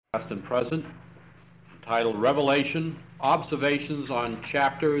past and present, titled Revelation, Observations on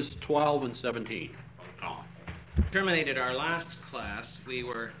Chapters 12 and 17. Terminated our last class, we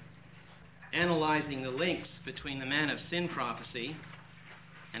were analyzing the links between the man of sin prophecy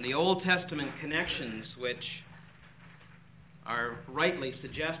and the Old Testament connections which are rightly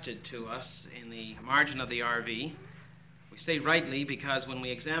suggested to us in the margin of the RV. We say rightly because when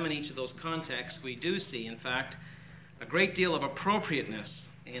we examine each of those contexts, we do see, in fact, a great deal of appropriateness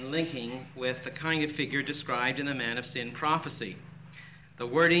in linking with the kind of figure described in the man of sin prophecy. The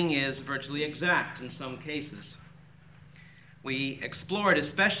wording is virtually exact in some cases. We explored,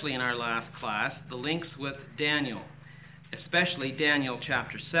 especially in our last class, the links with Daniel, especially Daniel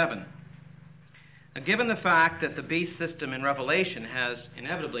chapter 7. Now, given the fact that the beast system in Revelation has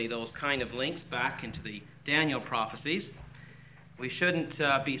inevitably those kind of links back into the Daniel prophecies, we shouldn't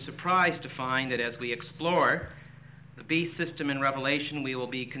be surprised to find that as we explore the beast system in Revelation, we will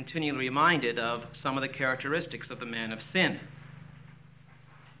be continually reminded of some of the characteristics of the man of sin.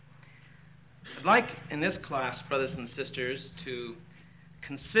 I'd like in this class, brothers and sisters, to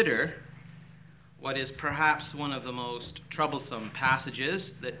consider what is perhaps one of the most troublesome passages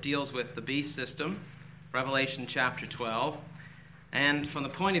that deals with the beast system, Revelation chapter 12. And from the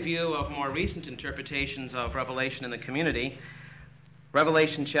point of view of more recent interpretations of Revelation in the community,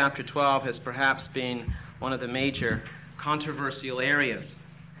 Revelation chapter 12 has perhaps been one of the major controversial areas.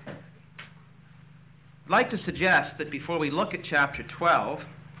 I'd like to suggest that before we look at chapter 12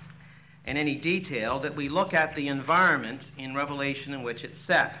 in any detail, that we look at the environment in Revelation in which it's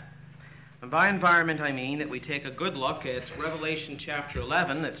set. And by environment I mean that we take a good look at Revelation chapter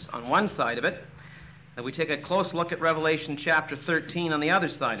 11, that's on one side of it, that we take a close look at Revelation chapter 13 on the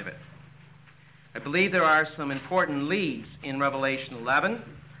other side of it. I believe there are some important leads in Revelation 11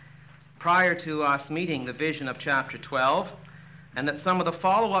 prior to us meeting the vision of chapter 12, and that some of the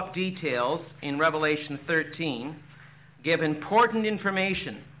follow-up details in Revelation 13 give important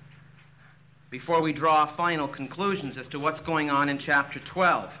information before we draw final conclusions as to what's going on in chapter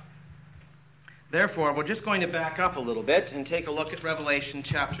 12. Therefore, we're just going to back up a little bit and take a look at Revelation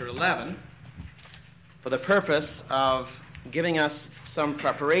chapter 11 for the purpose of giving us some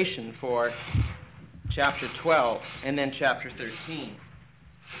preparation for chapter 12 and then chapter 13.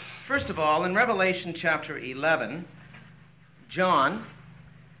 First of all, in Revelation chapter 11, John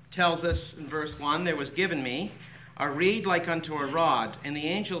tells us in verse 1, "There was given me a reed like unto a rod, and the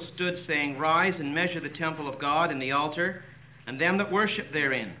angel stood, saying, Rise and measure the temple of God and the altar, and them that worship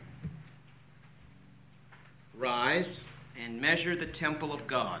therein. Rise and measure the temple of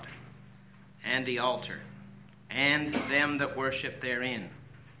God and the altar, and them that worship therein.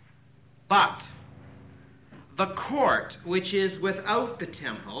 But the court which is without the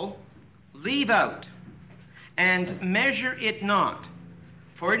temple, leave out, and measure it not,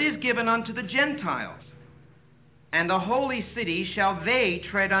 for it is given unto the Gentiles. And the holy city shall they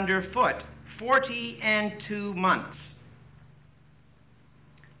tread under foot 42 months.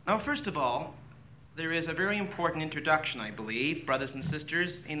 Now, first of all, there is a very important introduction, I believe, brothers and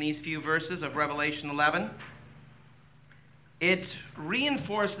sisters, in these few verses of Revelation 11. It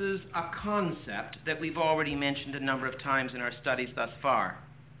reinforces a concept that we've already mentioned a number of times in our studies thus far.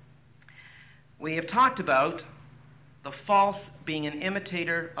 We have talked about the false being an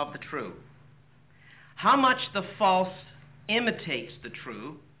imitator of the true. How much the false imitates the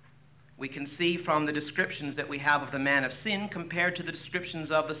true, we can see from the descriptions that we have of the man of sin compared to the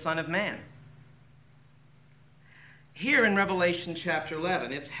descriptions of the Son of Man. Here in Revelation chapter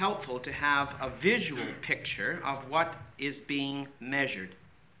 11, it's helpful to have a visual picture of what is being measured.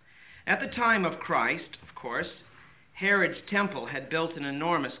 At the time of Christ, of course, Herod's temple had built an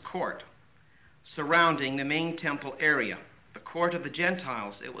enormous court surrounding the main temple area. The court of the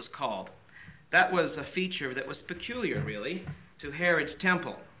Gentiles, it was called. That was a feature that was peculiar, really, to Herod's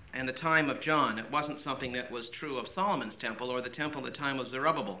temple and the time of John. It wasn't something that was true of Solomon's temple or the temple at the time of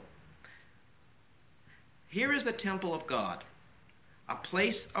Zerubbabel. Here is the temple of God, a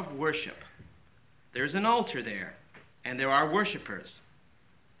place of worship. There's an altar there, and there are worshipers.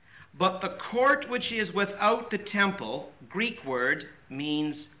 But the court which is without the temple, Greek word,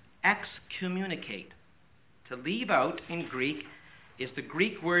 means excommunicate. To leave out in Greek is the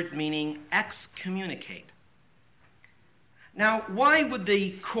Greek word meaning excommunicate. Now, why would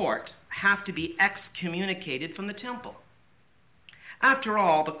the court have to be excommunicated from the temple? After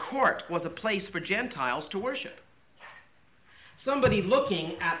all, the court was a place for Gentiles to worship. Somebody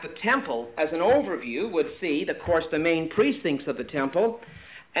looking at the temple as an overview would see, of course, the main precincts of the temple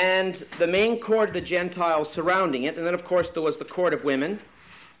and the main court of the Gentiles surrounding it. And then, of course, there was the court of women.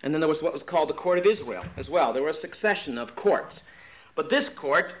 And then there was what was called the court of Israel as well. There were a succession of courts. But this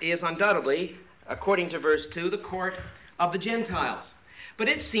court is undoubtedly, according to verse 2, the court of the Gentiles. But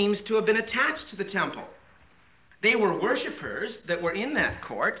it seems to have been attached to the temple. They were worshipers that were in that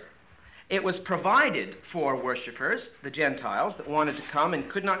court. It was provided for worshipers, the Gentiles, that wanted to come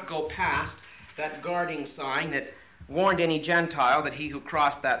and could not go past that guarding sign that warned any Gentile that he who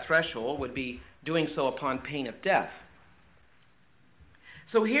crossed that threshold would be doing so upon pain of death.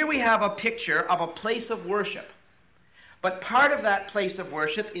 So here we have a picture of a place of worship. But part of that place of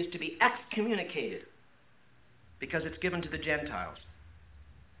worship is to be excommunicated because it's given to the Gentiles.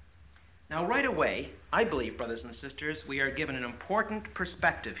 Now, right away, I believe, brothers and sisters, we are given an important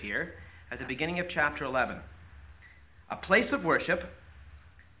perspective here at the beginning of chapter 11. A place of worship,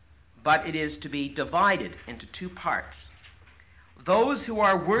 but it is to be divided into two parts. Those who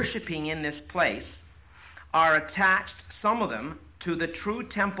are worshiping in this place are attached, some of them, to the true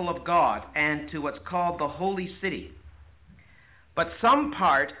temple of God and to what's called the holy city. But some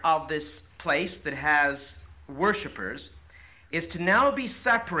part of this place that has worshipers is to now be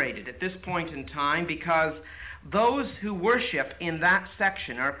separated at this point in time because those who worship in that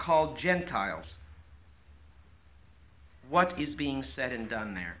section are called Gentiles. What is being said and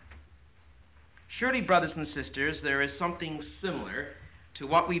done there? Surely, brothers and sisters, there is something similar to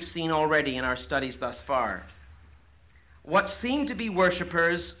what we've seen already in our studies thus far. What seem to be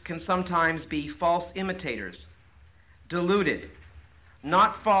worshipers can sometimes be false imitators, deluded,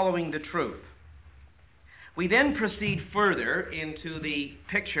 not following the truth. We then proceed further into the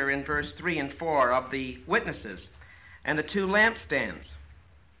picture in verse 3 and 4 of the witnesses and the two lampstands.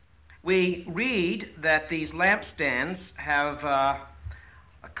 We read that these lampstands have a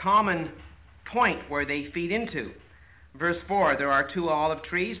common point where they feed into. Verse 4, there are two olive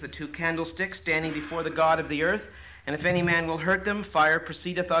trees, the two candlesticks standing before the God of the earth, and if any man will hurt them, fire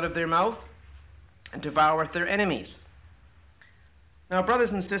proceedeth out of their mouth and devoureth their enemies. Now, brothers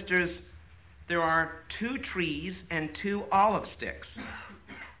and sisters, there are two trees and two olive sticks.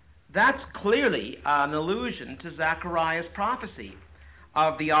 That's clearly an allusion to Zechariah's prophecy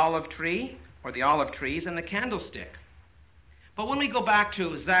of the olive tree, or the olive trees, and the candlestick. But when we go back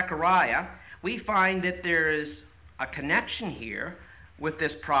to Zechariah, we find that there is a connection here with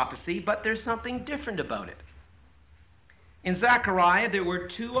this prophecy, but there's something different about it. In Zechariah, there were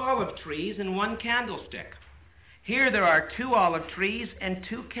two olive trees and one candlestick. Here there are two olive trees and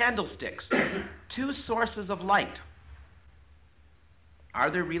two candlesticks, two sources of light.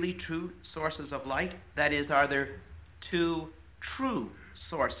 Are there really two sources of light? That is, are there two true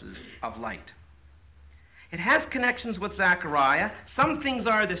sources of light? It has connections with Zechariah. Some things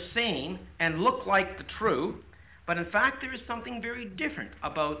are the same and look like the true, but in fact there is something very different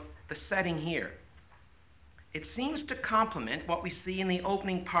about the setting here. It seems to complement what we see in the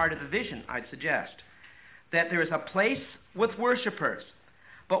opening part of the vision, I'd suggest. That there is a place with worshipers,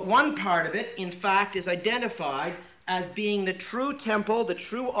 but one part of it, in fact, is identified as being the true temple, the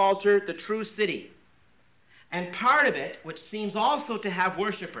true altar, the true city. And part of it, which seems also to have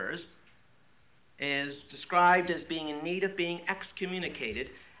worshipers, is described as being in need of being excommunicated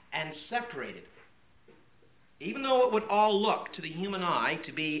and separated. Even though it would all look to the human eye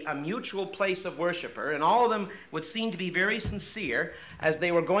to be a mutual place of worshiper, and all of them would seem to be very sincere as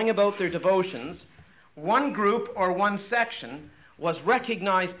they were going about their devotions, one group or one section was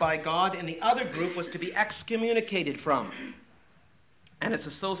recognized by God and the other group was to be excommunicated from. And it's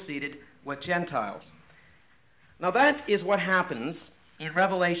associated with Gentiles. Now that is what happens in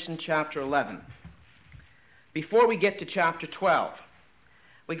Revelation chapter 11. Before we get to chapter 12,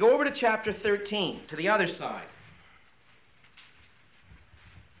 we go over to chapter 13, to the other side.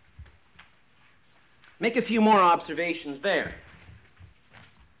 Make a few more observations there.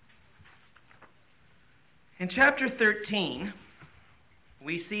 In chapter 13,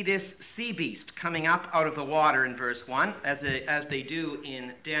 we see this sea beast coming up out of the water in verse 1, as they do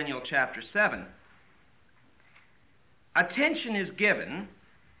in Daniel chapter 7. Attention is given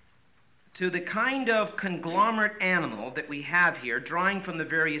to the kind of conglomerate animal that we have here, drawing from the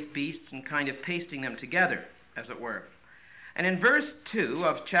various beasts and kind of pasting them together, as it were. And in verse 2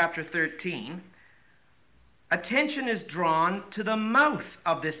 of chapter 13, attention is drawn to the mouth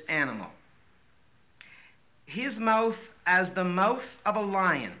of this animal. His mouth as the mouth of a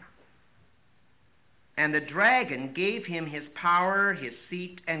lion. And the dragon gave him his power, his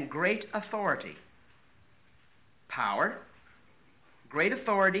seat, and great authority. Power, great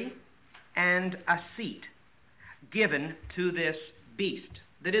authority, and a seat given to this beast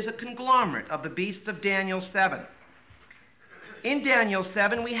that is a conglomerate of the beasts of Daniel 7. In Daniel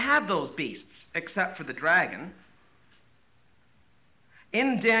 7, we have those beasts, except for the dragon.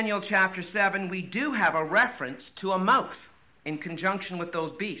 In Daniel chapter 7, we do have a reference to a mouth. in conjunction with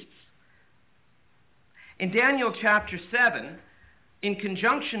those beasts. In Daniel chapter 7, in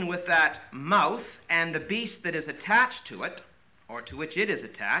conjunction with that mouth and the beast that is attached to it, or to which it is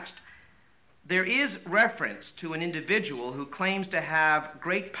attached, there is reference to an individual who claims to have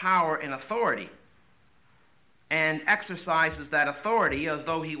great power and authority and exercises that authority as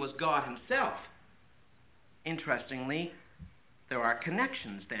though he was God himself. Interestingly, there are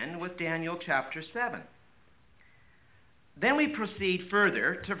connections then with Daniel chapter 7. Then we proceed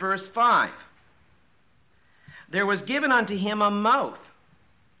further to verse 5. There was given unto him a mouth.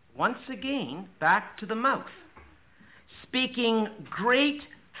 Once again, back to the mouth. Speaking great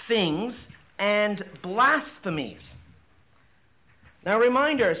things and blasphemies. Now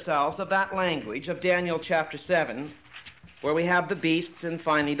remind ourselves of that language of Daniel chapter 7, where we have the beasts and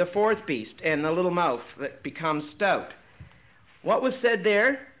finally the fourth beast and the little mouth that becomes stout. What was said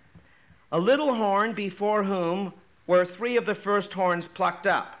there? A little horn before whom were 3 of the first horns plucked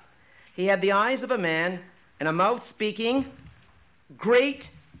up. He had the eyes of a man and a mouth speaking great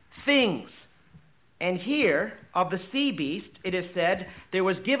things. And here, of the sea beast, it is said, there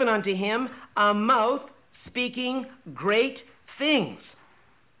was given unto him a mouth speaking great things.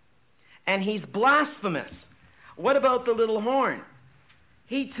 And he's blasphemous. What about the little horn?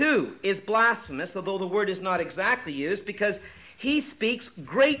 He too is blasphemous, although the word is not exactly used, because he speaks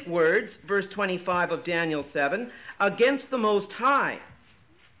great words, verse 25 of Daniel 7, against the Most High.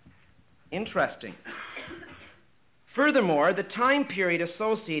 Interesting. Furthermore, the time period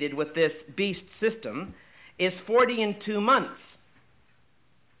associated with this beast system is 40 and 2 months.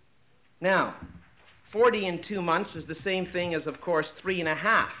 Now, 40 and 2 months is the same thing as, of course,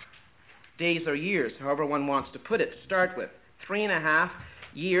 3.5 days or years, however one wants to put it to start with. 3.5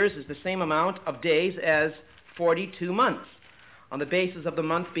 years is the same amount of days as 42 months, on the basis of the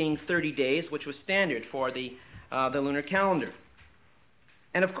month being 30 days, which was standard for the lunar calendar.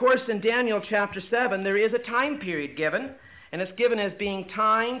 And of course, in Daniel chapter 7, there is a time period given, and it's given as being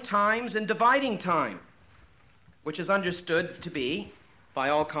time, times, and dividing time, which is understood to be, by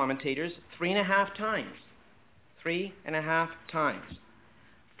all commentators, 3.5 times. 3.5 times.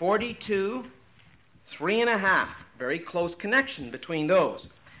 42, 3.5. Very close connection between those.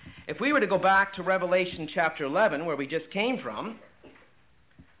 If we were to go back to Revelation chapter 11, where we just came from,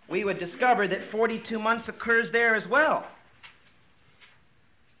 we would discover that 42 months occurs there as well.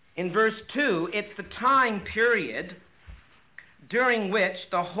 In verse 2, it's the time period during which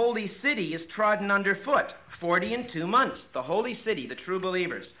the holy city is trodden underfoot. 40 and 2 months. The holy city, the true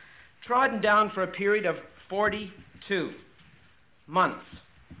believers, trodden down for a period of 42 months.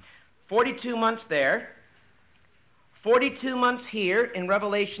 42 months there. 42 months here in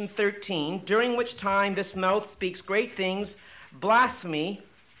Revelation 13, during which time this mouth speaks great things. Blasphemy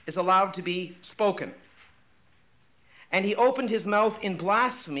is allowed to be spoken. And he opened his mouth in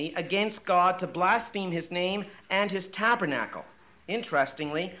blasphemy against God to blaspheme his name and his tabernacle.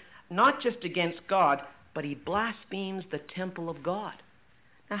 Interestingly, not just against God, but he blasphemes the temple of God.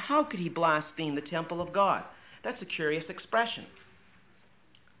 Now, how could he blaspheme the temple of God? That's a curious expression.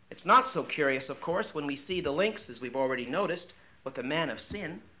 It's not so curious, of course, when we see the links, as we've already noticed, with the man of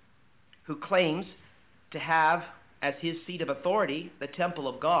sin, who claims to have as his seat of authority the temple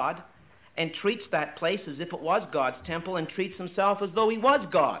of God, and treats that place as if it was God's temple, and treats himself as though he was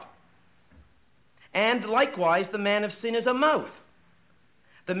God. And likewise, the man of sin is a mouth.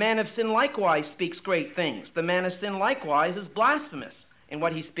 The man of sin likewise speaks great things. The man of sin likewise is blasphemous in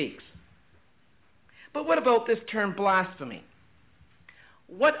what he speaks. But what about this term blasphemy?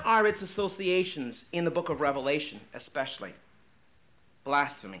 What are its associations in the book of Revelation, especially?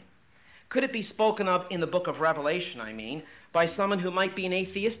 Blasphemy. Could it be spoken of in the book of Revelation, by someone who might be an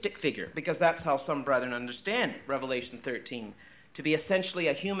atheistic figure? Because that's how some brethren understand Revelation 13, to be essentially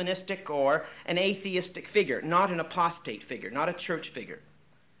a humanistic or an atheistic figure, not an apostate figure, not a church figure.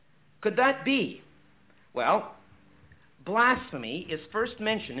 Could that be? Well, blasphemy is first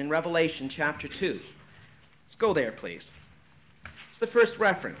mentioned in Revelation chapter 2. Let's go there, please. It's the first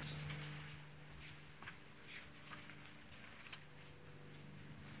reference.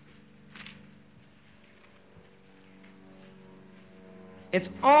 It's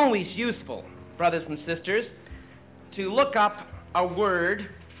always useful, brothers and sisters, to look up a word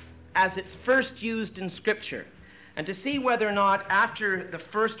as it's first used in Scripture, and to see whether or not, after the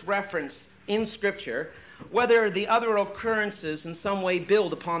first reference in Scripture, whether the other occurrences in some way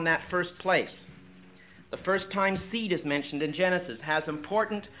build upon that first place. The first time seed is mentioned in Genesis has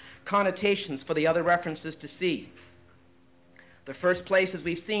important connotations for the other references to see. The first place, as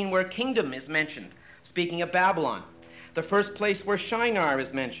we've seen, where kingdom is mentioned, speaking of Babylon. The first place where Shinar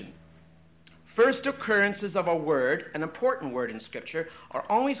is mentioned. First occurrences of a word, an important word in Scripture, are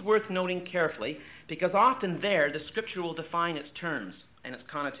always worth noting carefully because often there the Scripture will define its terms and its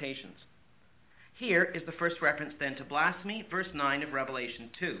connotations. Here is the first reference then to blasphemy, verse 9 of Revelation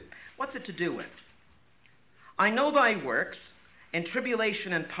 2. What's it to do with? I know thy works, and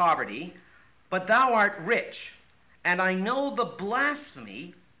tribulation and poverty, but thou art rich, and I know the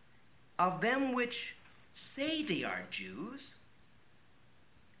blasphemy of them which say they are Jews,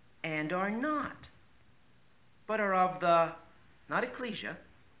 and are not, but are of the, not ecclesia,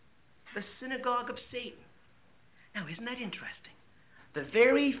 the synagogue of Satan. Now, isn't that interesting? The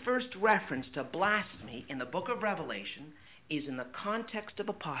very first reference to blasphemy in the book of Revelation is in the context of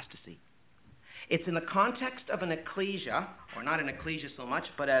apostasy. It's in the context of an ecclesia, or not an ecclesia so much,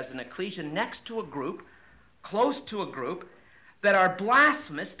 but as an ecclesia next to a group, close to a group, that are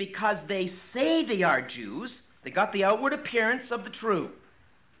blasphemous because they say they are Jews. They got the outward appearance of the true,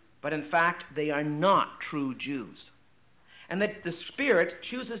 but in fact they are not true Jews. And that the Spirit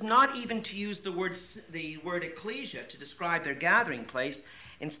chooses not even to use the word ecclesia to describe their gathering place.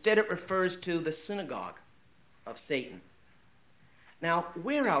 Instead it refers to the synagogue of Satan. Now,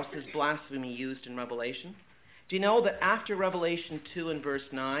 where else is blasphemy used in Revelation? Do you know that after Revelation 2 and verse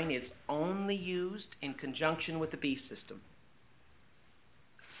 9, it's only used in conjunction with the beast system?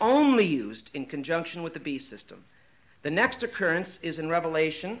 Only used in conjunction with the beast system. The next occurrence is in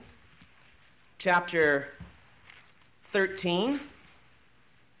Revelation chapter 13,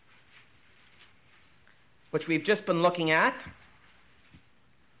 which we've just been looking at.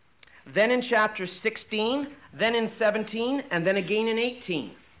 Then in chapter 16, then in 17, and then again in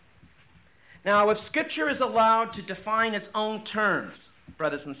 18. Now, if Scripture is allowed to define its own terms,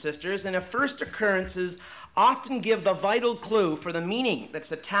 brothers and sisters, and if first occurrences often give the vital clue for the meaning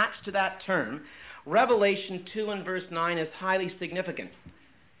that's attached to that term, Revelation 2 and verse 9 is highly significant.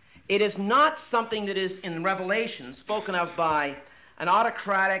 It is not something that is in Revelation spoken of by an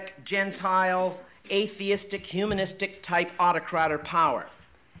autocratic, Gentile, atheistic, humanistic type autocrat or power.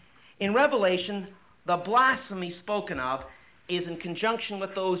 In Revelation, the blasphemy spoken of is in conjunction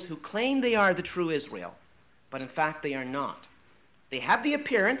with those who claim they are the true Israel, but in fact they are not. They have the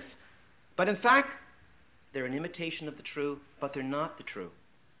appearance, but in fact they're an imitation of the true, but they're not the true.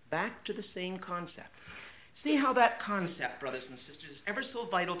 Back to the same concept. See how that concept, brothers and sisters, is ever so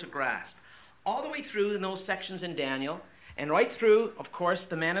vital to grasp. All the way through in those sections in Daniel, and right through, of course,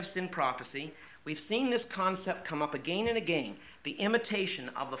 the man of sin prophecy, we've seen this concept come up again and again, the imitation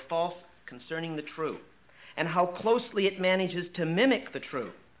of the false concerning the true, and how closely it manages to mimic the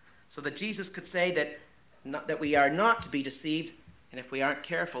true, so that Jesus could say that we are not to be deceived, and if we aren't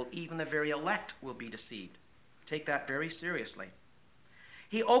careful, even the very elect will be deceived. Take that very seriously.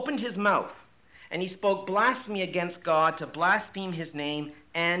 He opened his mouth, and he spoke blasphemy against God to blaspheme his name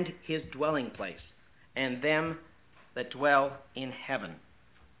and his dwelling place, and them that dwell in heaven.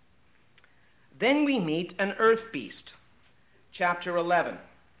 Then we meet an earth beast, chapter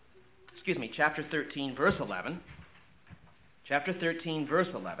 13, verse 11. Chapter 13, verse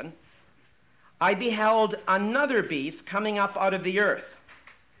 11. I beheld another beast coming up out of the earth,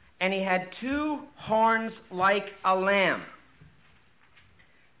 and he had two horns like a lamb.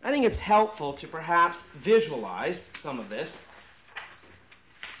 I think it's helpful to perhaps visualize some of this.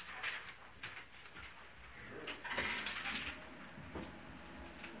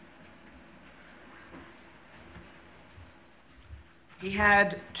 He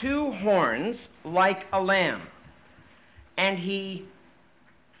had two horns like a lamb, and he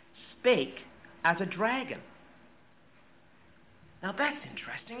spake as a dragon. Now that's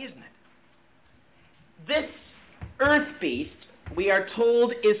interesting, isn't it? This earth beast, we are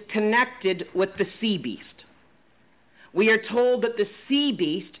told, is connected with the sea beast. We are told that the sea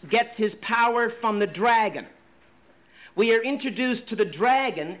beast gets his power from the dragon. We are introduced to the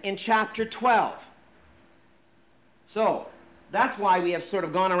dragon in chapter 12. So, that's why we have sort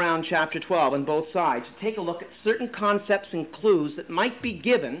of gone around chapter 12 on both sides to take a look at certain concepts and clues that might be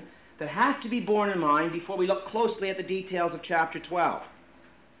given that have to be borne in mind before we look closely at the details of chapter 12.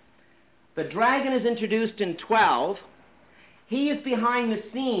 The dragon is introduced in 12. He is behind the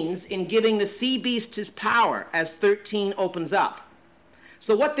scenes in giving the sea beast his power as 13 opens up.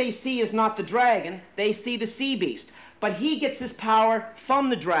 So what they see is not the dragon, they see the sea beast. But he gets his power from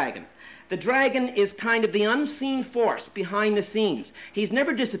the dragon. The dragon is kind of the unseen force behind the scenes. He's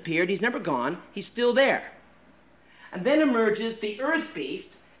never disappeared, he's never gone, he's still there. And then emerges the earth beast,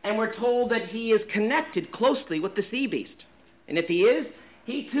 and we're told that he is connected closely with the sea beast. And if he is,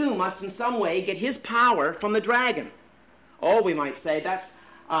 he too must in some way get his power from the dragon. Oh, we might say that's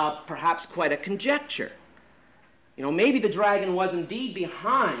perhaps quite a conjecture. You know, maybe the dragon was indeed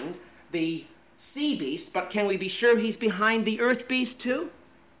behind the sea beast, but can we be sure he's behind the earth beast too?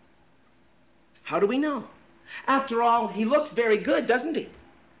 How do we know? After all, he looks very good, doesn't he?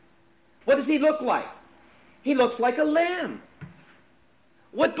 What does he look like? He looks like a lamb.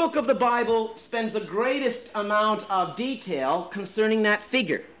 What book of the Bible spends the greatest amount of detail concerning that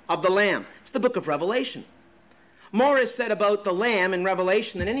figure of the lamb? It's the book of Revelation. More is said about the lamb in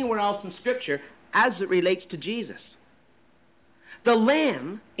Revelation than anywhere else in Scripture as it relates to Jesus. The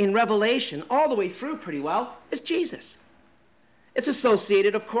lamb in Revelation, all the way through pretty well, is Jesus. It's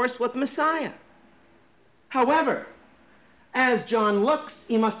associated, of course, with Messiah. However, as John looks,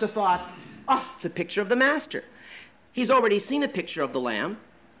 he must have thought, oh, it's a picture of the Master. He's already seen a picture of the lamb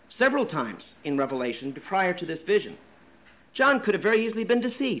several times in Revelation prior to this vision. John could have very easily been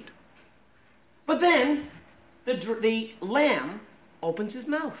deceived. But then, the lamb opens his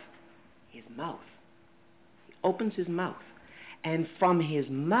mouth. His mouth. He opens his mouth. And from his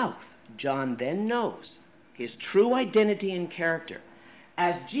mouth, John then knows his true identity and character.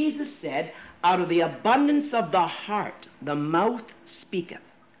 As Jesus said, out of the abundance of the heart, the mouth speaketh.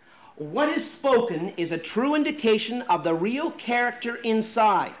 What is spoken is a true indication of the real character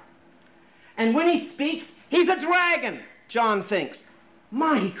inside. And when he speaks, he's a dragon, John thinks.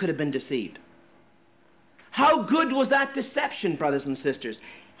 My, he could have been deceived. How good was that deception, brothers and sisters?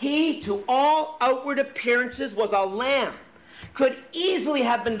 He, to all outward appearances, was a lamb, could easily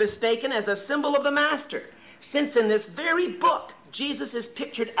have been mistaken as a symbol of the Master, since in this very book, Jesus is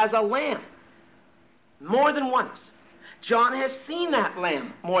pictured as a lamb more than once. John has seen that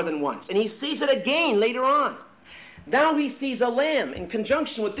lamb more than once, and he sees it again later on. Now he sees a lamb in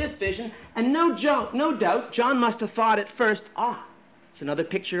conjunction with this vision, and no doubt John must have thought at first, it's another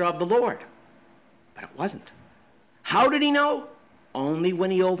picture of the Lord. But it wasn't. How did he know? Only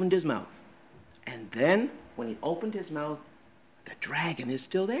when he opened his mouth. And then, when he opened his mouth, the dragon is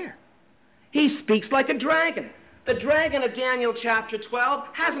still there. He speaks like a dragon. The dragon of Daniel chapter 12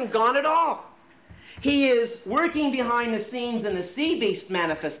 hasn't gone at all. He is working behind the scenes in the sea beast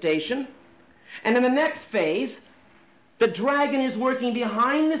manifestation. And in the next phase, the dragon is working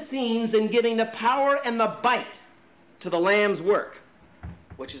behind the scenes and giving the power and the bite to the lamb's work,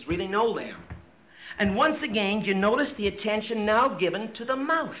 which is really no lamb. And once again, you notice the attention now given to the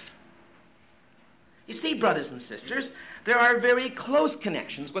mouth. You see, brothers and sisters, there are very close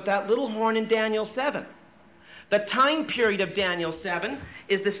connections with that little horn in Daniel 7. The time period of Daniel 7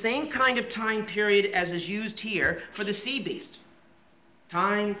 is the same kind of time period as is used here for the sea beast.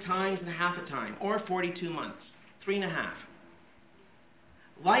 Times and half a time, or 42 months, 3.5.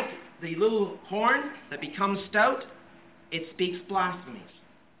 Like the little horn that becomes stout, it speaks blasphemies.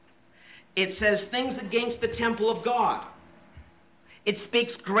 It says things against the temple of God. It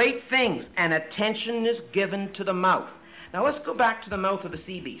speaks great things, and attention is given to the mouth. Now let's go back to the mouth of the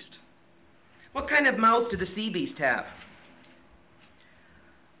sea beast. What kind of mouth did the sea beast have?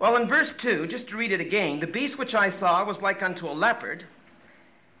 Well, in verse 2, just to read it again, the beast which I saw was like unto a leopard,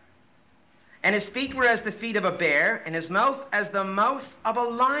 and his feet were as the feet of a bear, and his mouth as the mouth of a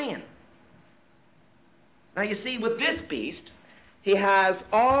lion. Now you see, with this beast, he has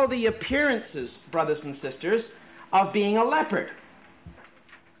all the appearances, brothers and sisters, of being a leopard.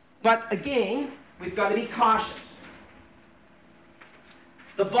 But again, we've got to be cautious.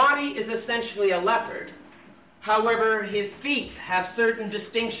 The body is essentially a leopard. However, his feet have certain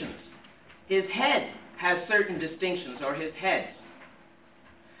distinctions. His head has certain distinctions, or his heads.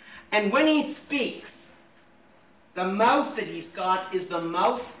 And when he speaks, the mouth that he's got is the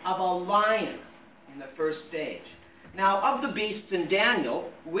mouth of a lion in the first stage. Now, of the beasts in Daniel,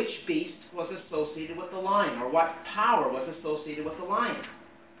 which beast was associated with the lion, or what power was associated with the lion?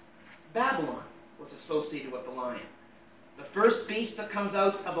 Babylon was associated with the lion. The first beast that comes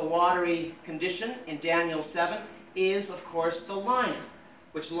out of a watery condition in Daniel 7 is, of course, the lion,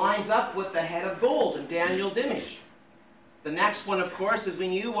 which lines up with the head of gold in Daniel's image. The next one, of course, as we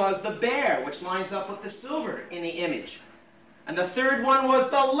knew, was the bear, which lines up with the silver in the image. And the third one was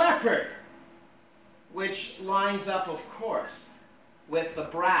the leopard, which lines up, of course, with the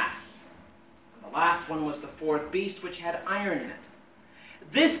brass. And the last one was the fourth beast, which had iron in it.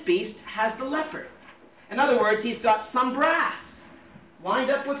 This beast has the leopard. In other words, he's got some brass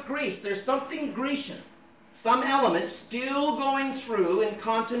lined up with Greece. There's something Grecian, some element still going through in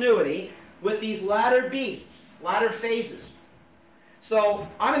continuity with these latter beasts, latter phases. So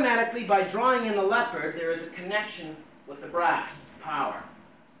automatically, by drawing in the leopard, there is a connection with the brass power.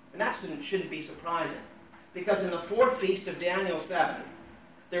 And that shouldn't be surprising, because in the fourth beast of Daniel 7,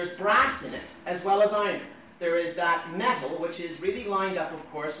 there's brass in it as well as iron. There is that metal, which is really lined up, of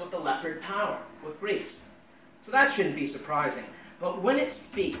course, with the leopard power, with Greece. So that shouldn't be surprising. But when it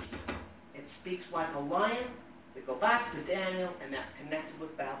speaks, It speaks like a lion. We go back to Daniel, and that's connected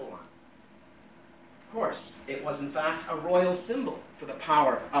with Babylon. Of course, it was in fact a royal symbol for the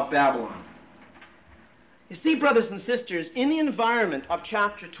power of Babylon. You see, brothers and sisters, in the environment of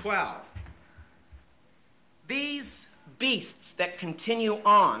chapter 12, these beasts that continue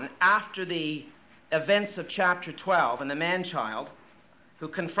on after the events of chapter 12 and the man-child who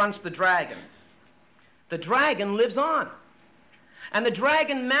confronts the dragon lives on. And the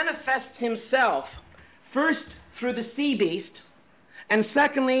dragon manifests himself first through the sea beast and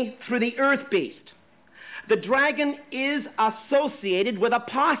secondly through the earth beast. The dragon is associated with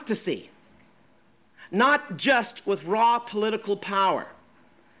apostasy, not just with raw political power.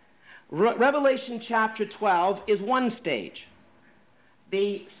 Revelation chapter 12 is one stage.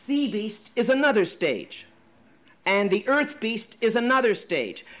 The sea beast is another stage. And the earth beast is another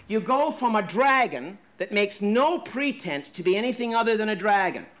stage. You go from a dragon that makes no pretense to be anything other than a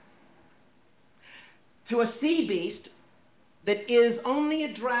dragon to a sea beast that is only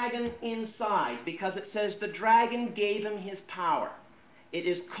a dragon inside, because it says the dragon gave him his power. It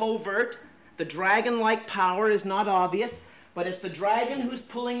is covert. The dragon-like power is not obvious, but it's the dragon who's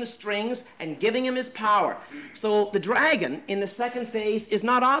pulling the strings and giving him his power. So the dragon in the second phase is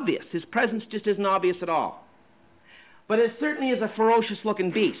not obvious. His presence just isn't obvious at all. But it certainly is a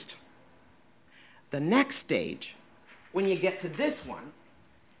ferocious-looking beast. The next stage, when you get to this one,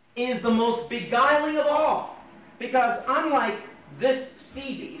 is the most beguiling of all. Because unlike this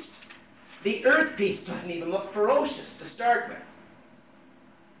sea beast, the earth beast doesn't even look ferocious to start with.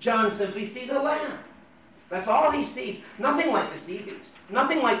 John simply sees a lamb. That's all he sees. Nothing like the sea beast.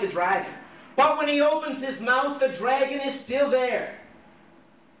 Nothing like the dragon. But when he opens his mouth, the dragon is still there.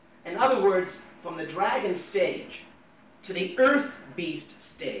 In other words, from the dragon stage to the earth beast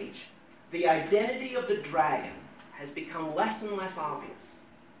stage, the identity of the dragon has become less and less obvious.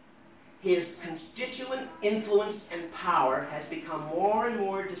 His constituent influence and power has become more and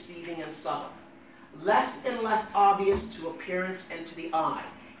more deceiving and subtle, less and less obvious to appearance and to the eye.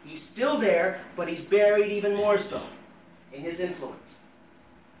 He's still there, but he's buried even more so in his influence.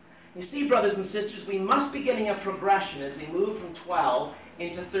 You see, brothers and sisters, we must be getting a progression as we move from 12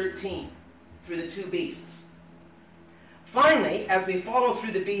 into 13 through the two beasts. Finally, as we follow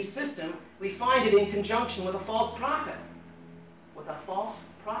through the beast system, we find it in conjunction with a false prophet. With a false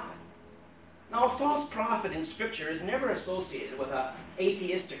prophet. Now, a false prophet in Scripture is never associated with an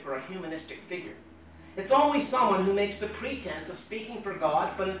atheistic or a humanistic figure. It's always someone who makes the pretense of speaking for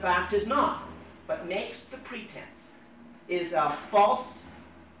God, but in fact is not, but makes the pretense, is false,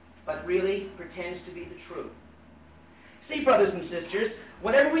 but really pretends to be the truth. See, brothers and sisters,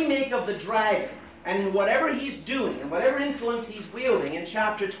 whatever we make of the dragon, and whatever he's doing, and whatever influence he's wielding in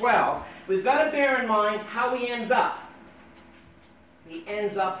chapter 12, we've got to bear in mind how he ends up. He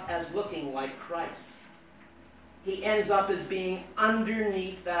ends up as looking like Christ. He ends up as being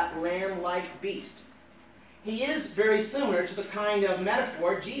underneath that lamb-like beast. He is very similar to the kind of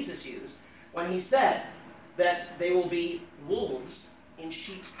metaphor Jesus used when he said that they will be wolves in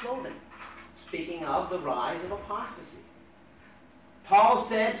sheep's clothing, speaking of the rise of apostasy. Paul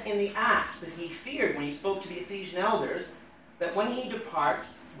said in the Acts that he feared when he spoke to the Ephesian elders that when he departs,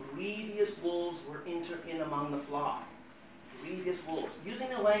 grievous wolves will enter in among the flock. Grievous wolves. Using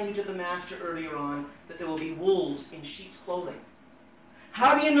the language of the Master earlier on, that there will be wolves in sheep's clothing.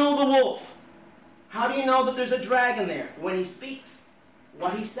 How do you know the wolf? How do you know that there's a dragon there? When he speaks,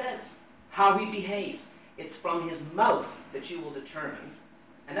 what he says, how he behaves. It's from his mouth that you will determine.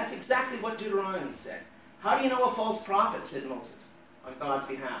 And that's exactly what Deuteronomy said. How do you know a false prophet, said Moses, on God's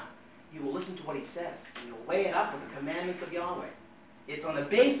behalf? You will listen to what he says, and you'll weigh it up with the commandments of Yahweh. It's on the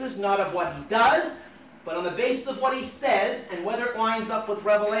basis not of what he does, but on the basis of what he says and whether it lines up with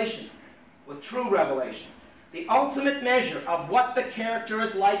revelation, with true revelation. The ultimate measure of what the character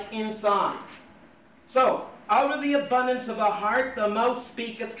is like inside. So, out of the abundance of the heart, the mouth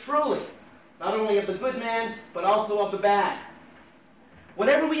speaketh truly, not only of the good man, but also of the bad.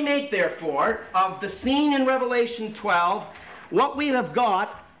 Whatever we make, therefore, of the scene in Revelation 12, what we have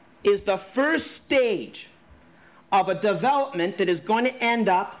got is the first stage of a development that is going to end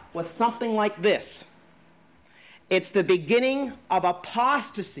up with something like this. It's the beginning of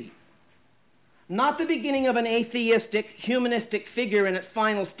apostasy. Not the beginning of an atheistic, humanistic figure in its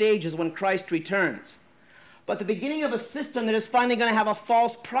final stages when Christ returns, but the beginning of a system that is finally going to have a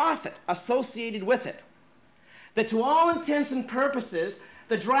false prophet associated with it. That to all intents and purposes,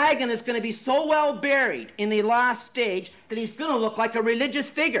 the dragon is going to be so well buried in the last stage that he's going to look like a religious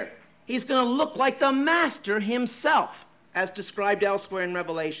figure. He's going to look like the Master himself, as described elsewhere in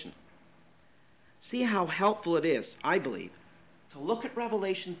Revelation. See how helpful it is, I believe, to look at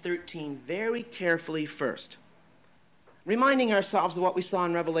Revelation 13 very carefully first. Reminding ourselves of what we saw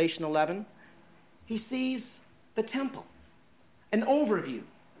in Revelation 11, he sees the temple, an overview,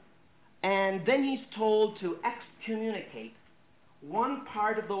 and then he's told to excommunicate one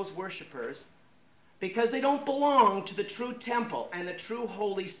part of those worshipers because they don't belong to the true temple and the true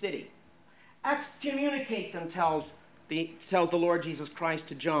holy city. Excommunicate them, tells the Lord Jesus Christ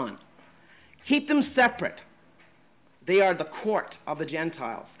to John. Keep them separate. They are the court of the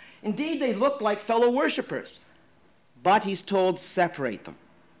Gentiles. Indeed, they look like fellow worshipers, but he's told separate them.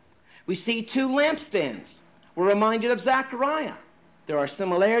 We see two lampstands. We're reminded of Zechariah. There are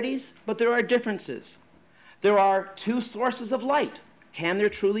similarities, but there are differences. There are two sources of light. Can there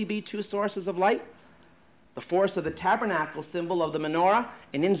truly be two sources of light? The force of the tabernacle, symbol of the menorah,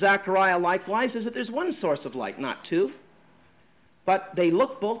 and in Zechariah likewise, is that there's one source of light, not two. But they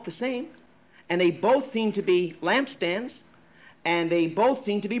look both the same, and they both seem to be lampstands, and they both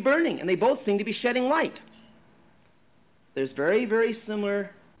seem to be burning, and they both seem to be shedding light. There's very, very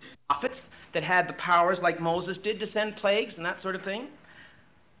similar prophets that had the powers like Moses did to send plagues and that sort of thing.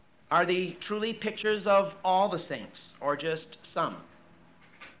 Are they truly pictures of all the saints, or just some?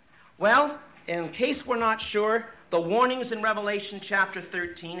 Well, in case we're not sure, the warnings in Revelation chapter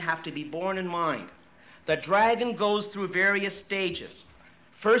 13 have to be borne in mind. The dragon goes through various stages.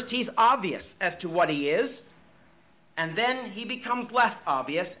 First, he's obvious as to what he is, and then he becomes less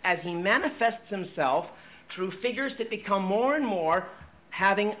obvious as he manifests himself through figures that become more and more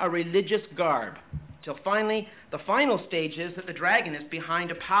having a religious garb, till finally, the final stage is that the dragon is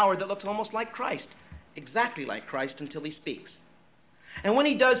behind a power that looks almost like Christ, exactly like Christ until he speaks. And when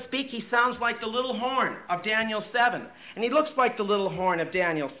he does speak, he sounds like the little horn of Daniel 7, and he looks like the little horn of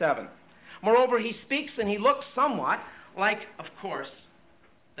Daniel 7. Moreover, he speaks and he looks somewhat like, of course,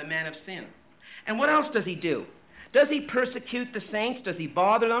 the man of sin. And what else does he do? Does he persecute the saints? Does he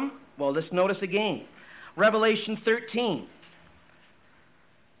bother them? Well, let's notice again. Revelation 13.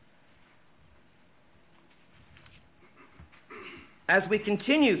 As we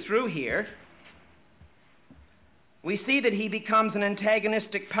continue through here, we see that he becomes an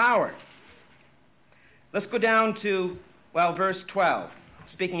antagonistic power. Let's go down to, verse 12.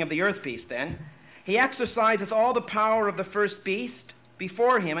 Speaking of the earth beast then. He exercises all the power of the first beast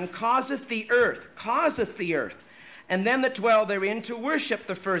before him, and causeth the earth, and them that dwell therein to worship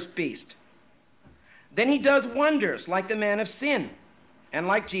the first beast. Then he does wonders like the man of sin, and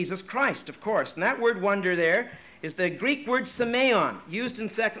like Jesus Christ, of course. And that word wonder there is the Greek word semeion, used in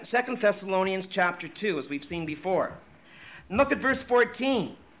 2 Thessalonians chapter 2, as we've seen before. And look at verse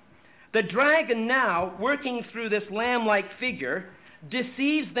 14. The dragon now, working through this lamb-like figure,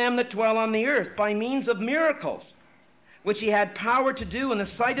 deceives them that dwell on the earth by means of miracles, which he had power to do in the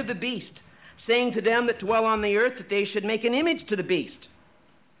sight of the beast, saying to them that dwell on the earth that they should make an image to the beast.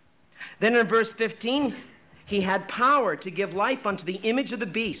 Then in verse 15, he had power to give life unto the image of the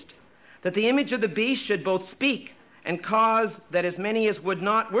beast, that the image of the beast should both speak and cause that as many as would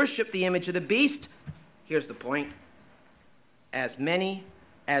not worship the image of the beast, here's the point, as many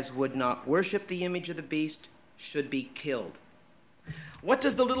as would not worship the image of the beast should be killed. What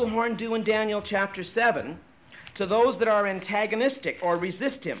does the little horn do in Daniel chapter 7 to those that are antagonistic or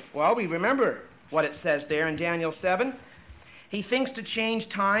resist him? Well, we remember what it says there in Daniel 7. He thinks to change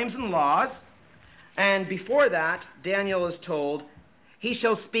times and laws, and before that, Daniel is told, he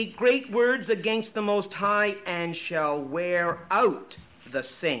shall speak great words against the Most High and shall wear out the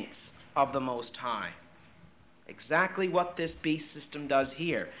saints of the Most High. Exactly what this beast system does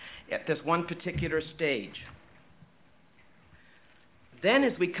here at this one particular stage. Then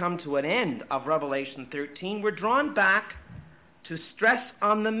as we come to an end of Revelation 13, we're drawn back to stress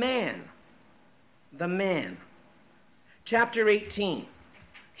on the man. The man. Chapter 18.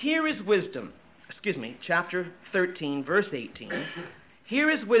 Here is wisdom. Chapter 13, verse 18. Here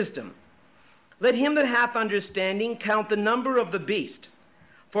is wisdom. Let him that hath understanding count the number of the beast,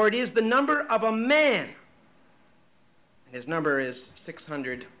 for it is the number of a man. And his number is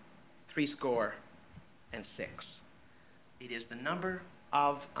 666. It is the number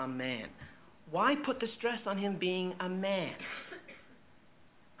of a man. Why put the stress on him being a man?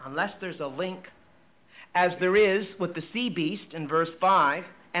 Unless there's a link, as there is with the sea beast in verse 5,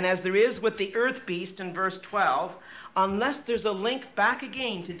 and as there is with the earth beast in verse 12, unless there's a link back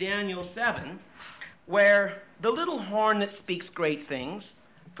again to Daniel 7, where the little horn that speaks great things,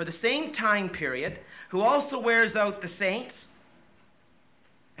 for the same time period, who also wears out the saints,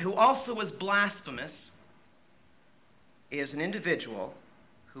 who also is blasphemous, is an individual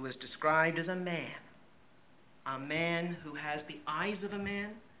who is described as a man who has the eyes of a man,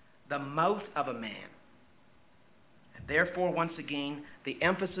 the mouth of a man. And Therefore, once again, the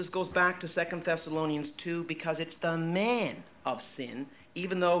emphasis goes back to 2 Thessalonians 2 because it's the man of sin,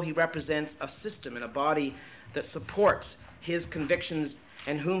 even though he represents a system and a body that supports his convictions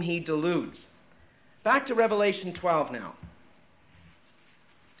and whom he deludes. Back to Revelation 12 now.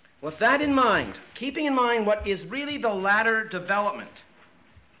 With that in mind, keeping in mind what is really the latter development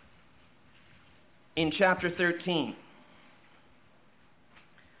in chapter 13.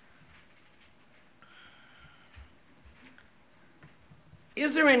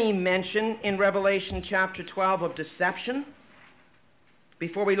 Is there any mention in Revelation chapter 12 of deception?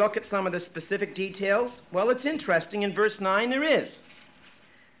 Before we look at some of the specific details, well, it's interesting. In verse 9 there is.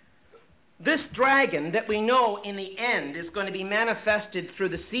 This dragon that we know in the end is going to be manifested through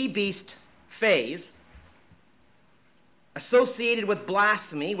the sea beast phase, associated with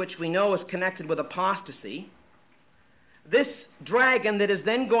blasphemy, which we know is connected with apostasy. This dragon that is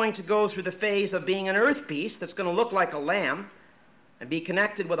then going to go through the phase of being an earth beast that's going to look like a lamb and be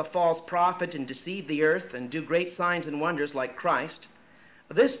connected with a false prophet and deceive the earth and do great signs and wonders like Christ.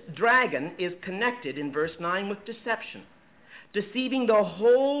 This dragon is connected in verse 9 with deception, deceiving the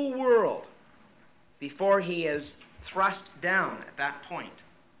whole world before he is thrust down at that point.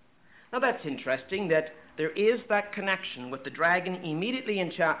 Now that's interesting that there is that connection with the dragon immediately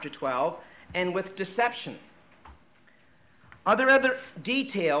in chapter 12 and with deception. Are there other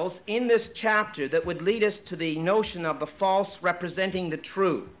details in this chapter that would lead us to the notion of the false representing the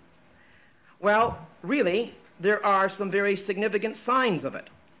true? Well, really, there are some very significant signs of it.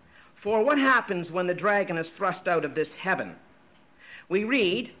 For what happens when the dragon is thrust out of this heaven? We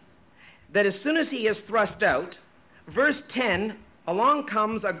read that as soon as he is thrust out, verse 10, along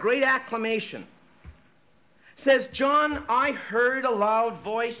comes a great acclamation. It says, John, I heard a loud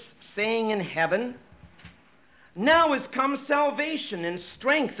voice saying in heaven, now is come salvation and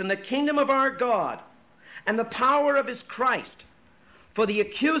strength in the kingdom of our God and the power of his Christ. For the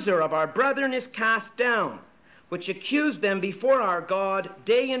accuser of our brethren is cast down, which accused them before our God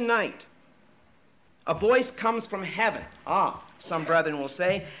day and night. A voice comes from heaven. Some brethren will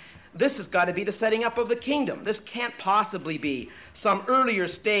say, this has got to be the setting up of the kingdom. This can't possibly be some earlier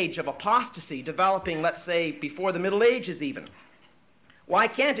stage of apostasy developing, let's say, before the Middle Ages even. Why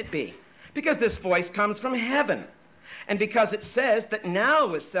can't it be? Because this voice comes from heaven. And because it says that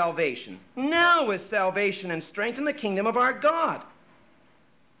now is salvation. Now is salvation and strength in the kingdom of our God.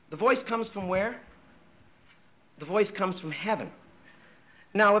 The voice comes from where? The voice comes from heaven.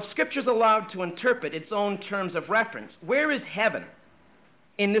 Now, if Scripture is allowed to interpret its own terms of reference, where is heaven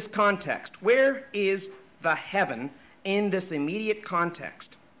in this context? Where is the heaven in this immediate context?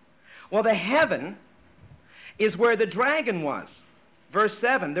 Well, the heaven is where the dragon was. Verse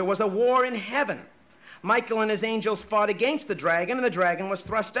 7, there was a war in heaven. Michael and his angels fought against the dragon, and the dragon was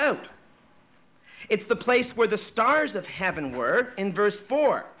thrust out. It's the place where the stars of heaven were, in verse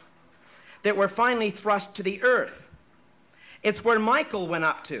 4, that were finally thrust to the earth. It's where Michael went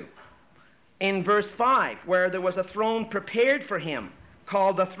up to, in verse 5, where there was a throne prepared for him,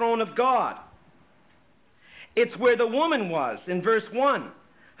 called the throne of God. It's where the woman was, in verse 1,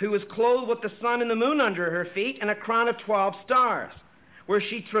 who was clothed with the sun and the moon under her feet and a crown of 12 stars, where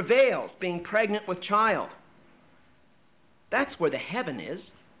she travails, being pregnant with child. That's where the heaven is.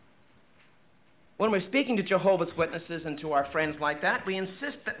 When we're speaking to Jehovah's Witnesses and to our friends like that, we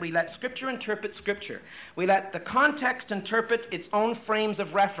insist that we let Scripture interpret Scripture. We let the context interpret its own frames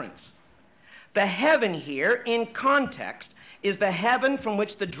of reference. The heaven here, in context, is the heaven from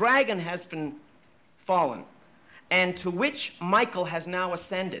which the dragon has been fallen, and to which Michael has now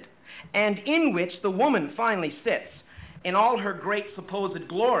ascended, and in which the woman finally sits in all her great supposed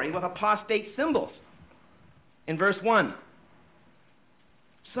glory with apostate symbols. In verse 1.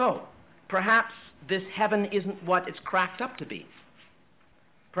 So, perhaps this heaven isn't what it's cracked up to be.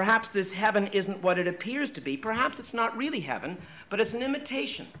 Perhaps this heaven isn't what it appears to be. Perhaps it's not really heaven, but it's an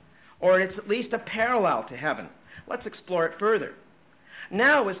imitation, or it's at least a parallel to heaven. Let's explore it further.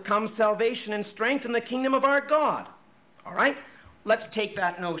 Now has come salvation and strength in the kingdom of our God. All right? Let's take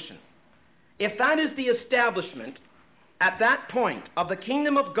that notion. If that is the establishment at that point of the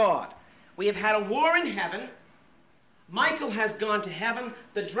kingdom of God, we have had a war in heaven, Michael has gone to heaven,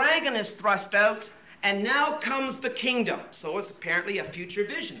 the dragon is thrust out, and now comes the kingdom. So it's apparently a future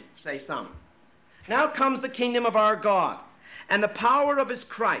vision, say some. Now comes the kingdom of our God, and the power of his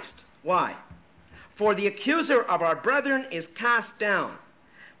Christ. Why? For the accuser of our brethren is cast down,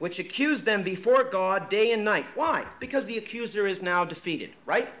 which accused them before God day and night. Why? Because the accuser is now defeated,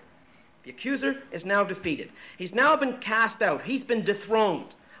 right? The accuser is now defeated. He's now been cast out. He's been dethroned.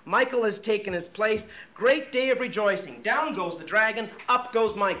 Michael has taken his place. Great day of rejoicing. Down goes the dragon, up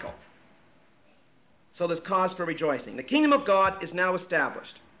goes Michael. So there's cause for rejoicing. The kingdom of God is now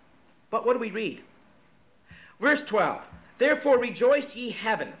established. But what do we read? Verse 12. Therefore rejoice, ye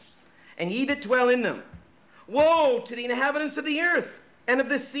heavens, and ye that dwell in them. Woe to the inhabitants of the earth and of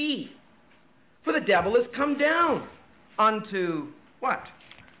the sea, for the devil is come down unto what?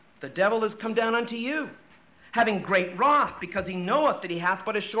 The devil is come down unto you, having great wrath, because he knoweth that he hath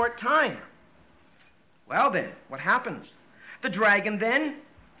but a short time. Well then, what happens? The dragon then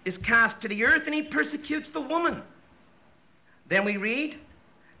is cast to the earth, and he persecutes the woman. Then we read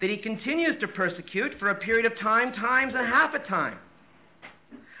that he continues to persecute for a period of time, times and half a time.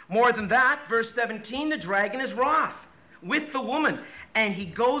 More than that, verse 17, the dragon is wroth with the woman, and he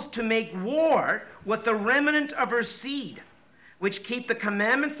goes to make war with the remnant of her seed, which keep the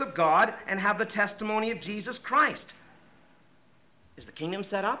commandments of God and have the testimony of Jesus Christ. Is the kingdom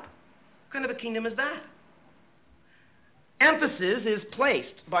set up? What kind of a kingdom is that? Emphasis is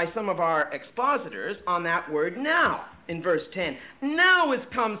placed by some of our expositors on that word now in verse 10. Now is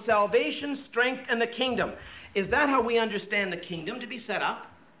come salvation, strength, and the kingdom. Is that how we understand the kingdom to be set up?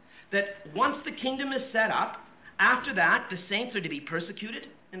 That once the kingdom is set up, after that the saints are to be persecuted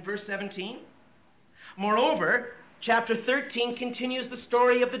in verse 17? Moreover, chapter 13 continues the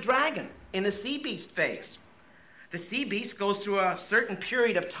story of the dragon in the sea beast phase. The sea beast goes through a certain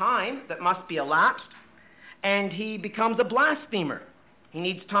period of time that must be elapsed, and he becomes a blasphemer. He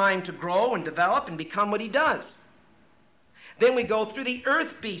needs time to grow and develop and become what he does. Then we go through the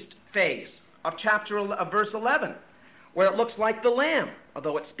earth beast phase of verse 11, where it looks like the lamb,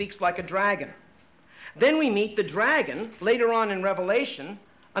 although it speaks like a dragon. Then we meet the dragon later on in Revelation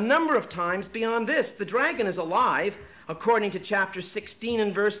a number of times beyond this. The dragon is alive, according to chapter 16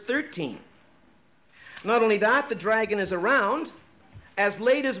 and verse 13. Not only that, the dragon is around as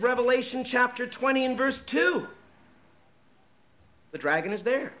late as Revelation chapter 20 and verse 2. The dragon is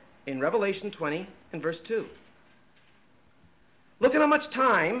there in Revelation 20 and verse 2. Look at how much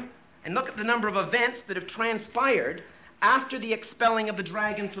time, and look at the number of events that have transpired after the expelling of the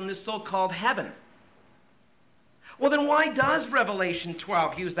dragon from this so-called heaven. Well, then why does Revelation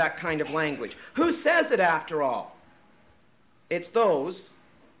 12 use that kind of language? Who says it after all? It's those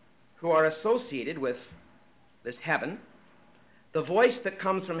who are associated with this heaven. The voice that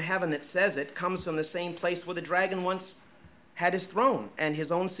comes from heaven that says it comes from the same place where the dragon once had his throne and his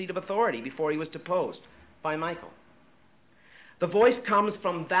own seat of authority before he was deposed by Michael. The voice comes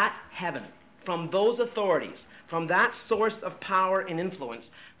from that heaven, from those authorities, from that source of power and influence,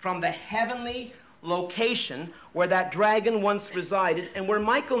 from the heavenly location where that dragon once resided and where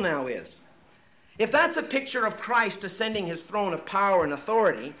Michael now is. If that's a picture of Christ ascending his throne of power and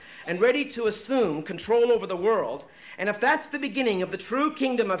authority and ready to assume control over the world, and if that's the beginning of the true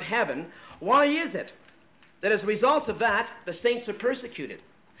kingdom of heaven, why is it that as a result of that, the saints are persecuted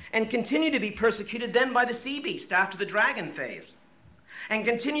and continue to be persecuted then by the sea beast after the dragon phase, and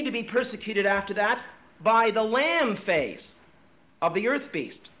continue to be persecuted after that by the lamb phase of the earth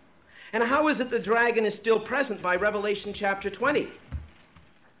beast? And how is it the dragon is still present by Revelation chapter 20?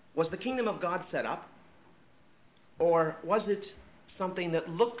 Was the kingdom of God set up? Or was it something that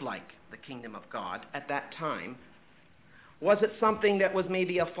looked like the kingdom of God at that time? Was it something that was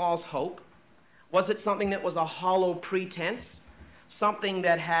maybe a false hope? Was it something that was a hollow pretense? Something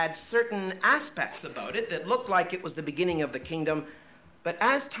that had certain aspects about it that looked like it was the beginning of the kingdom, but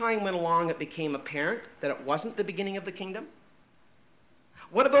as time went along it became apparent that it wasn't the beginning of the kingdom?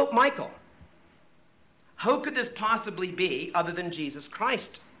 What about Michael? How could this possibly be other than Jesus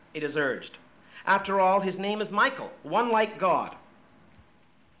Christ, it is urged? After all, his name is Michael, one like God.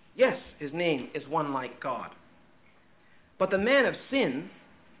 Yes, his name is one like God. But the man of sin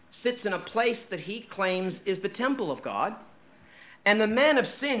sits in a place that he claims is the temple of God. And the man of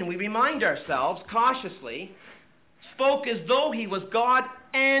sin, we remind ourselves cautiously, spoke as though he was God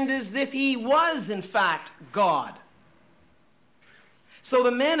and as if he was in fact God. So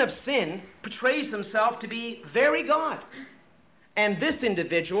the man of sin portrays himself to be very God. And this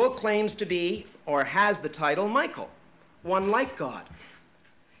individual claims to be, or has the title, Michael, one like God.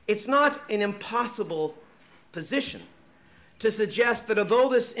 It's not an impossible position to suggest that although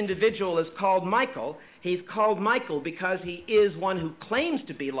this individual is called Michael, he's called Michael because he is one who claims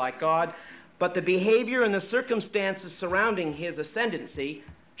to be like God, but the behavior and the circumstances surrounding his ascendancy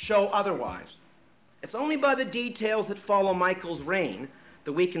show otherwise. It's only by the details that follow Michael's reign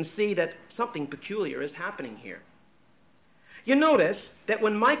that we can see that something peculiar is happening here. You notice that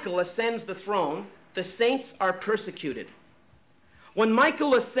when Michael ascends the throne, the saints are persecuted. When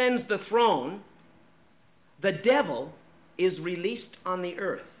Michael ascends the throne, the devil is released on the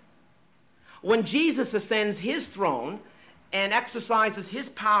earth. When Jesus ascends his throne and exercises his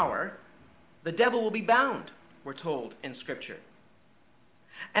power, The devil will be bound, we're told in Scripture.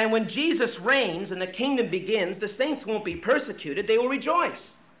 And when Jesus reigns and the kingdom begins, the saints won't be persecuted, they will rejoice.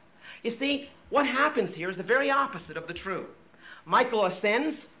 You see, what happens here is the very opposite of the true. Michael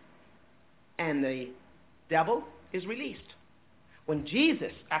ascends, and the devil is released. When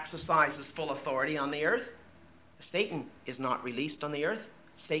Jesus exercises full authority on the earth, Satan is not released on the earth.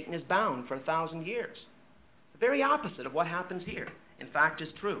 Satan is bound for 1,000 years. The very opposite of what happens here, in fact, is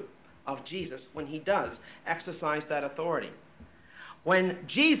true of Jesus when he does exercise that authority. When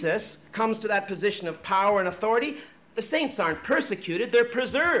Jesus comes to that position of power and authority, the saints aren't persecuted, they're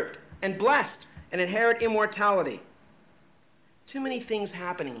preserved and blessed and inherit immortality. Too many things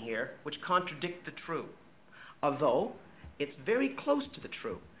happening here which contradict the true, although it's very close to the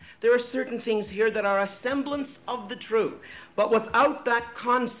true. There are certain things here that are a semblance of the true, but without that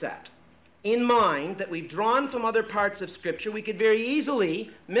concept in mind that we've drawn from other parts of Scripture, we could very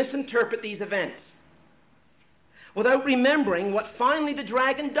easily misinterpret these events. Without remembering what finally the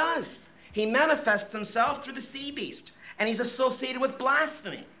dragon does. He manifests himself through the sea beast, and he's associated with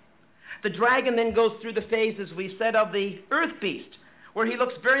blasphemy. The dragon then goes through the phases we said of the earth beast, where he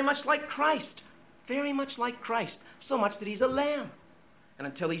looks very much like Christ, so much that he's a lamb. And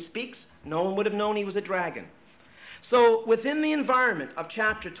until he speaks, no one would have known he was a dragon. So within the environment of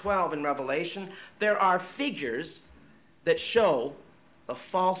chapter 12 in Revelation, there are figures that show the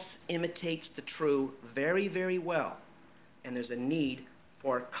false imitates the true very, very well. And there's a need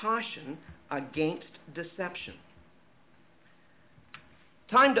for caution against deception.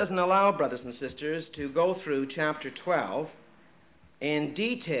 Time doesn't allow, brothers and sisters, to go through chapter 12 in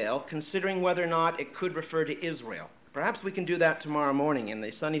detail, considering whether or not it could refer to Israel. Perhaps we can do that tomorrow morning in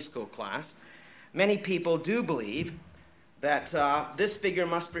the Sunday school class. Many people do believe that this figure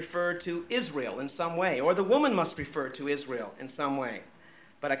must refer to Israel in some way, or the woman must refer to Israel in some way.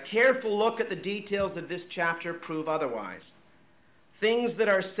 But a careful look at the details of this chapter prove otherwise. Things that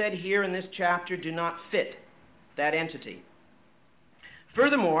are said here in this chapter do not fit that entity.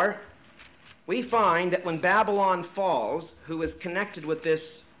 Furthermore, we find that when Babylon falls, who is connected with this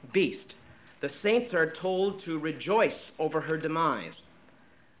beast, the saints are told to rejoice over her demise.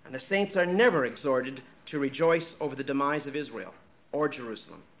 And the saints are never exhorted to rejoice over the demise of Israel or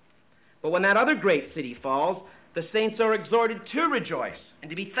Jerusalem. But when that other great city falls, the saints are exhorted to rejoice and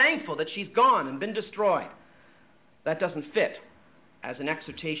to be thankful that she's gone and been destroyed. That doesn't fit as an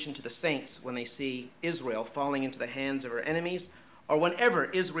exhortation to the saints when they see Israel falling into the hands of her enemies, or whenever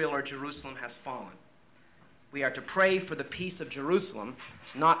Israel or Jerusalem has fallen. We are to pray for the peace of Jerusalem,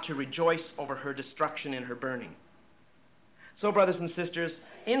 not to rejoice over her destruction and her burning. So, brothers and sisters,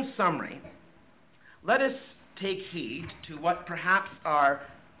 in summary, let us take heed to what perhaps are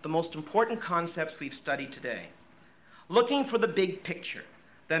the most important concepts we've studied today. Looking for the big picture,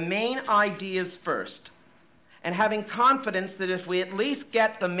 the main ideas first, and having confidence that if we at least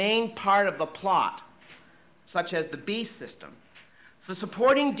get the main part of the plot, such as the beast system, the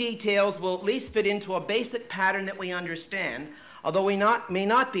supporting details will at least fit into a basic pattern that we understand, although we may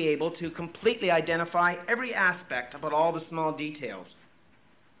not be able to completely identify every aspect about all the small details.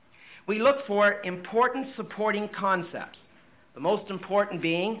 We look for important supporting concepts, the most important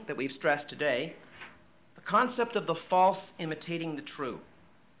being, that we've stressed today, the concept of the false imitating the true,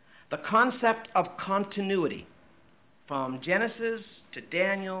 the concept of continuity from Genesis to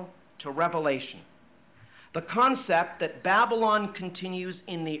Daniel to Revelation, the concept that Babylon continues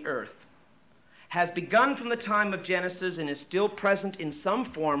in the earth, has begun from the time of Genesis and is still present in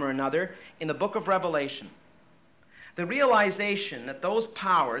some form or another in the book of Revelation. The realization that those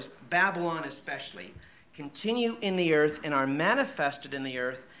powers, Babylon especially, continue in the earth and are manifested in the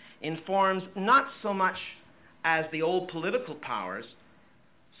earth in forms not so much as the old political powers,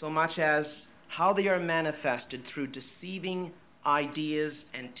 so much as how they are manifested through deceiving ideas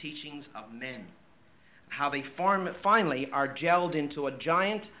and teachings of men. How they finally are gelled into a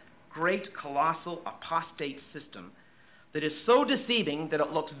giant, great, colossal, apostate system that is so deceiving that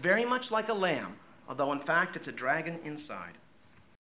it looks very much like a lamb, although in fact it's a dragon inside.